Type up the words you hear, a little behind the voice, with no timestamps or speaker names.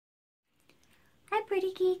Hi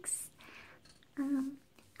pretty geeks.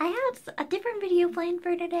 I had a different video planned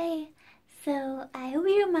for today, so I hope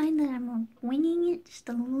you don't mind that I'm winging it just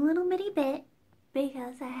a little bitty bit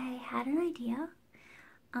because I had an idea.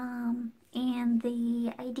 And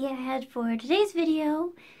the idea I had for today's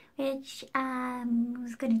video, which I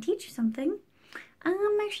was going to teach you something,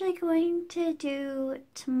 I'm actually going to do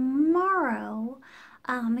tomorrow,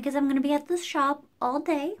 because I'm going to be at the shop all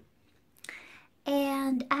day.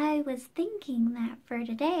 And I was thinking that for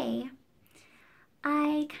today,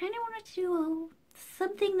 I kind of wanted to do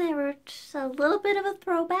something that was a little bit of a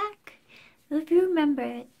throwback. If you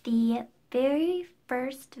remember, the very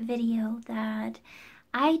first video that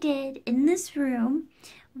I did in this room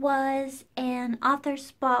was an author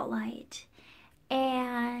spotlight.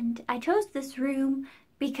 And I chose this room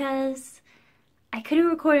because I couldn't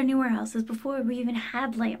record anywhere else. It was before we even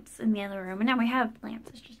had lamps in the other room. And now we have lamps.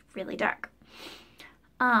 It's just really dark.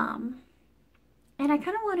 And I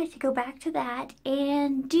kind of wanted to go back to that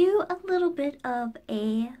and do a little bit of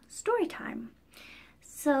a story time.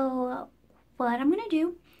 So what I'm going to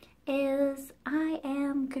do is I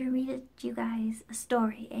am going to read you guys a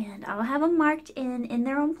story, and I'll have them marked in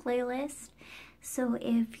their own playlist. So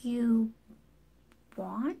if you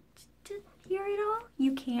want to hear it all,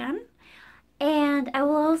 you can. And I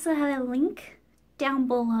will also have a link down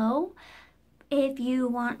below if you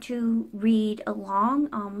want to read along.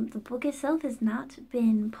 The book itself has not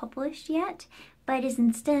been published yet, but is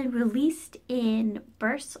instead released in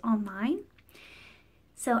bursts online.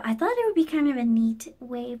 So I thought it would be kind of a neat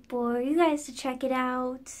way for you guys to check it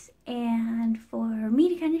out and for me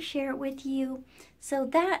to kind of share it with you. So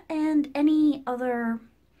that and any other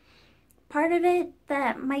part of it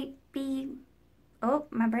that might be... Oh,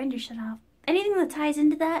 my brain just shut off. Anything that ties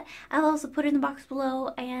into that, I'll also put in the box below,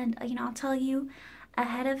 and I'll tell you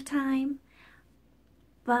ahead of time.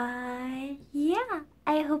 But yeah,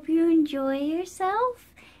 I hope you enjoy yourself,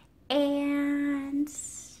 and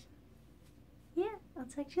yeah, I'll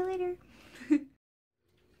talk to you later.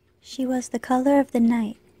 She was the color of the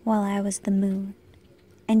night while I was the moon,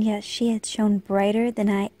 and yet she had shone brighter than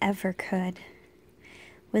I ever could.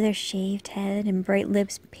 With her shaved head and bright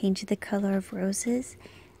lips painted the color of roses,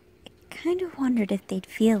 kind of wondered if they'd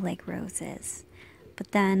feel like roses,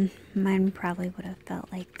 but then mine probably would have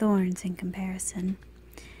felt like thorns in comparison.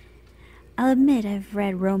 I'll admit I've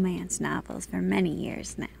read romance novels for many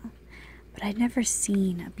years now, but I'd never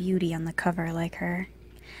seen a beauty on the cover like her.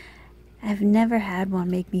 I've never had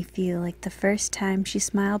one make me feel like the first time she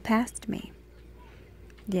smiled past me.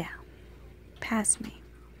 Yeah, past me,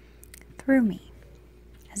 through me,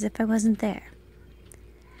 as if I wasn't there.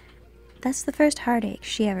 That's the first heartache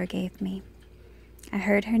she ever gave me. I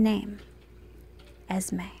heard her name,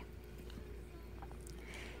 Esme.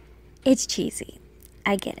 It's cheesy,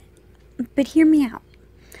 I get it, but hear me out.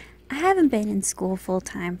 I haven't been in school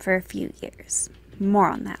full-time for a few years, more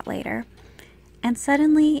on that later, and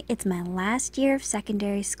suddenly it's my last year of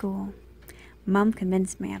secondary school. Mom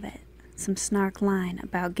convinced me of it, some snark line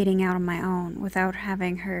about getting out on my own without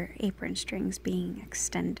having her apron strings being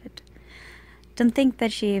extended. Don't think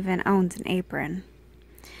that she even owns an apron.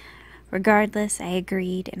 Regardless, I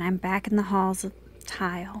agreed, and I'm back in the halls of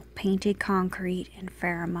tile, painted concrete, and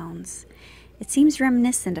pheromones. It seems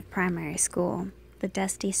reminiscent of primary school. The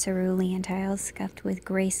dusty cerulean tiles scuffed with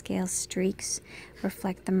grayscale streaks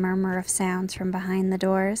reflect the murmur of sounds from behind the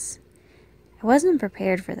doors. I wasn't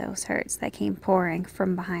prepared for those hurts that came pouring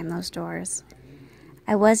from behind those doors.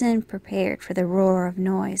 I wasn't prepared for the roar of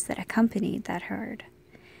noise that accompanied that herd.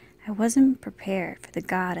 I wasn't prepared for the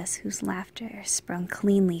goddess whose laughter sprung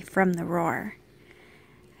cleanly from the roar.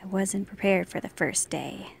 I wasn't prepared for the first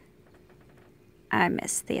day. I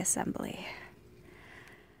missed the assembly.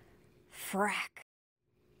 Frack.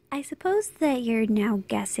 I suppose that you're now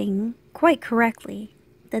guessing, quite correctly,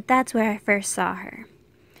 that that's where I first saw her.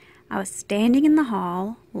 I was standing in the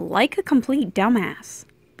hall, like a complete dumbass,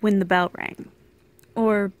 when the bell rang.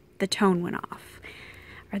 Or the tone went off.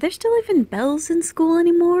 Are there still even bells in school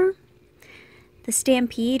anymore? The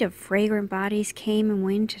stampede of fragrant bodies came and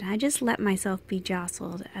went, and I just let myself be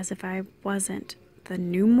jostled as if I wasn't the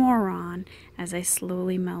new moron as I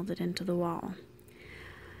slowly melded into the wall.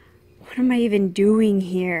 What am I even doing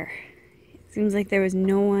here? It seems like there was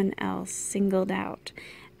no one else singled out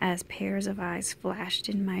as pairs of eyes flashed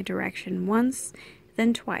in my direction once,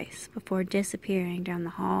 then twice, before disappearing down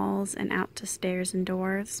the halls and out to stairs and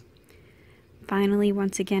doors. Finally,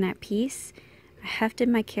 once again at peace, I hefted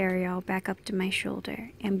my carryall back up to my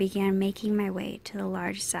shoulder and began making my way to the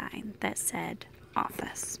large sign that said,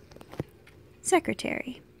 Office.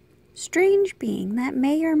 Secretary. strange being that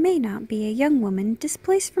may or may not be a young woman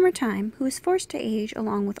displaced from her time who is forced to age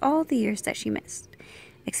along with all the years that she missed,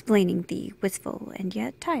 explaining the wistful and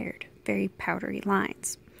yet tired, very powdery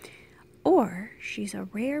lines. Or she's a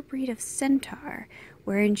rare breed of centaur,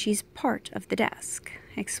 wherein she's part of the desk,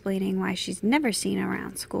 explaining why she's never seen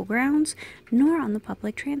around school grounds nor on the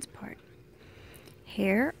public transport.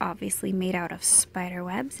 Hair obviously made out of spider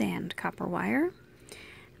webs and copper wire.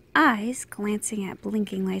 Eyes glancing at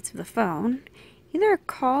blinking lights of the phone. Either a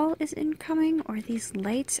call is incoming or these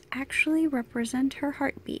lights actually represent her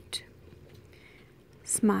heartbeat.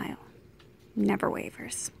 Smile. Never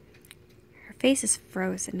wavers. Her face is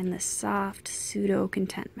frozen in this soft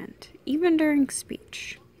pseudo-contentment, even during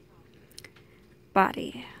speech.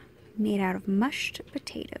 Body. Made out of mushed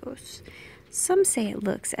potatoes. Some say it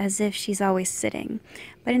looks as if she's always sitting,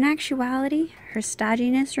 but in actuality, her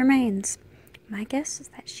stodginess remains. My guess is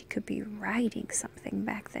that she could be riding something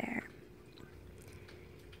back there.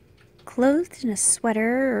 Clothed in a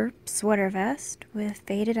sweater or sweater vest with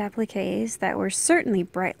faded appliques that were certainly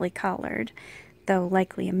brightly colored, though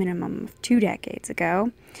likely a minimum of 2 decades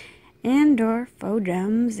ago, and/or faux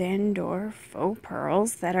gems and/or faux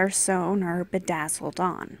pearls that are sewn or bedazzled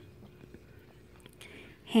on.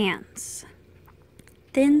 Hands.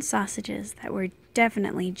 Thin sausages that were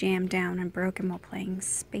definitely jammed down and broken while playing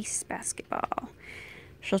space basketball.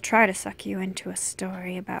 She'll try to suck you into a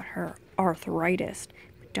story about her arthritis,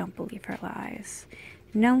 but don't believe her lies.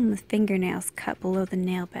 No one with fingernails cut below the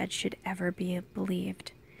nail bed should ever be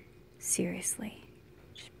believed. Seriously.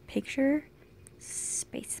 Just picture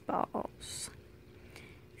Spaceballs.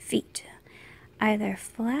 Feet. Either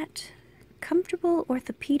flat, comfortable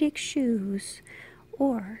orthopedic shoes,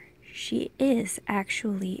 or she is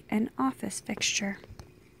actually an office fixture.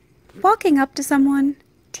 Walking up to someone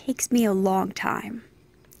takes me a long time.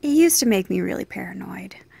 It used to make me really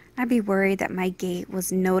paranoid. I'd be worried that my gait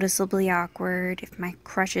was noticeably awkward, if my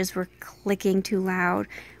crutches were clicking too loud,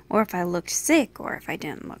 or if I looked sick, or if I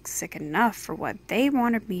didn't look sick enough for what they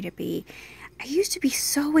wanted me to be. I used to be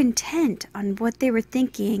so intent on what they were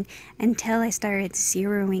thinking until I started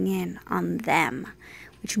zeroing in on them,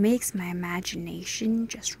 which makes my imagination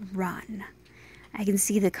just run. I can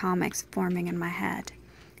see the comics forming in my head.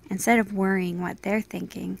 Instead of worrying what they're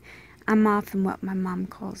thinking, I'm off in what my mom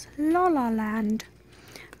calls La La Land.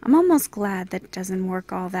 I'm almost glad that it doesn't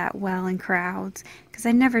work all that well in crowds, because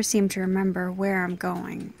I never seem to remember where I'm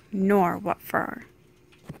going, nor what for.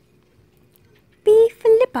 B.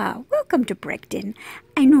 Philippa, welcome to Brigden.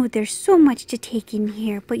 I know there's so much to take in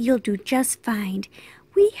here, but you'll do just fine.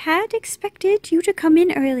 We had expected you to come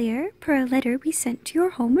in earlier, per a letter we sent to your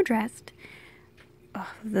home address.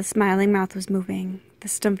 Oh, the smiling mouth was moving. The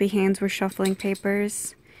stumpy hands were shuffling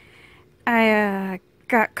papers. I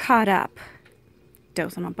got caught up.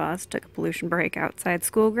 Dozed on a bus, took a pollution break outside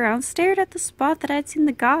school grounds, stared at the spot that I'd seen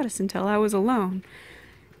the goddess until I was alone.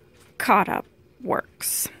 Caught up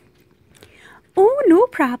works. Oh, no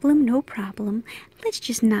problem, no problem. Let's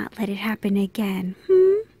just not let it happen again,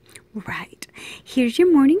 Right. Here's your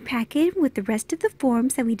morning packet with the rest of the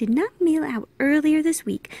forms that we did not mail out earlier this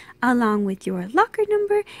week, along with your locker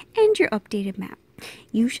number and your updated map.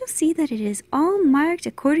 You shall see that it is all marked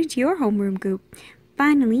according to your homeroom group.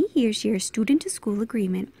 Finally, here's your student-to-school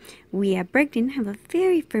agreement. We at Brigden have a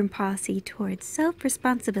very firm policy towards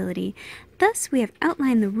self-responsibility. Thus, we have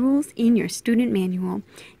outlined the rules in your student manual.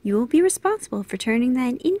 You will be responsible for turning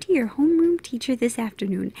that into your homeroom teacher this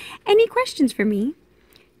afternoon. Any questions for me?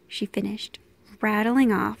 She finished,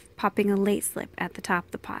 rattling off, popping a late slip at the top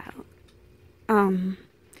of the pile.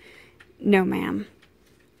 No, ma'am.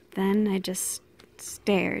 Then I just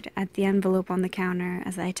stared at the envelope on the counter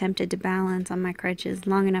as I attempted to balance on my crutches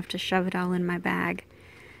long enough to shove it all in my bag.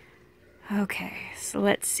 Okay, so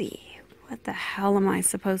let's see. What the hell am I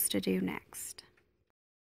supposed to do next?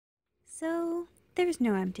 So, there's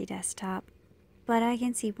no empty desktop. But I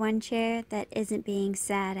can see one chair that isn't being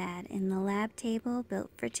sat at in the lab table built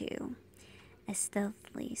for 2. I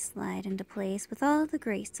stealthily slide into place with all the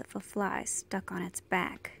grace of a fly stuck on its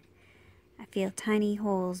back. I feel tiny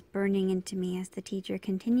holes burning into me as the teacher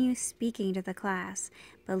continues speaking to the class,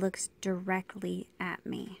 but looks directly at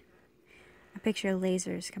me. I picture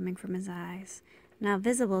lasers coming from his eyes, not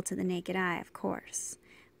visible to the naked eye, of course,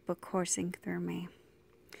 but coursing through me.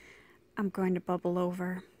 I'm going to bubble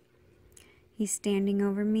over. He's standing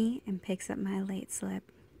over me and picks up my late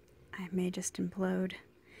slip. I may just implode.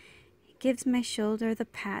 He gives my shoulder the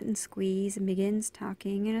pat and squeeze and begins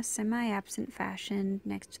talking in a semi-absent fashion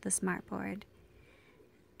next to the smartboard.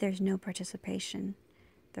 There's no participation.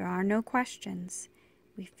 There are no questions.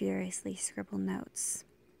 We furiously scribble notes.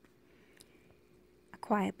 A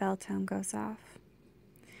quiet bell tone goes off.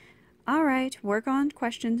 All right, work on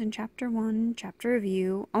questions in Chapter 1, Chapter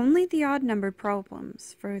Review, only the odd-numbered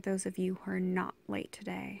problems for those of you who are not late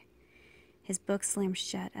today. His book slams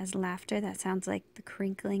shut as laughter that sounds like the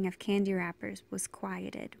crinkling of candy wrappers was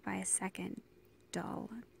quieted by a second, dull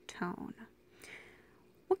tone.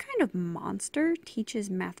 What kind of monster teaches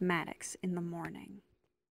mathematics in the morning?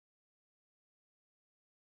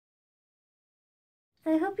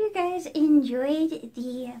 So I hope you guys enjoyed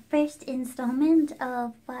the first installment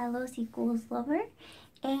of Philos Means Lover,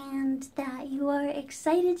 and that you are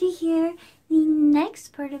excited to hear the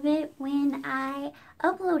next part of it when I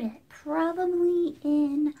upload it, probably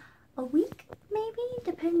in a week, maybe,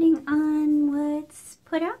 depending on what's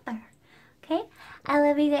put out there. Okay? I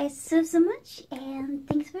love you guys so much, and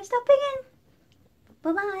thanks for stopping in.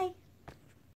 Bye-bye.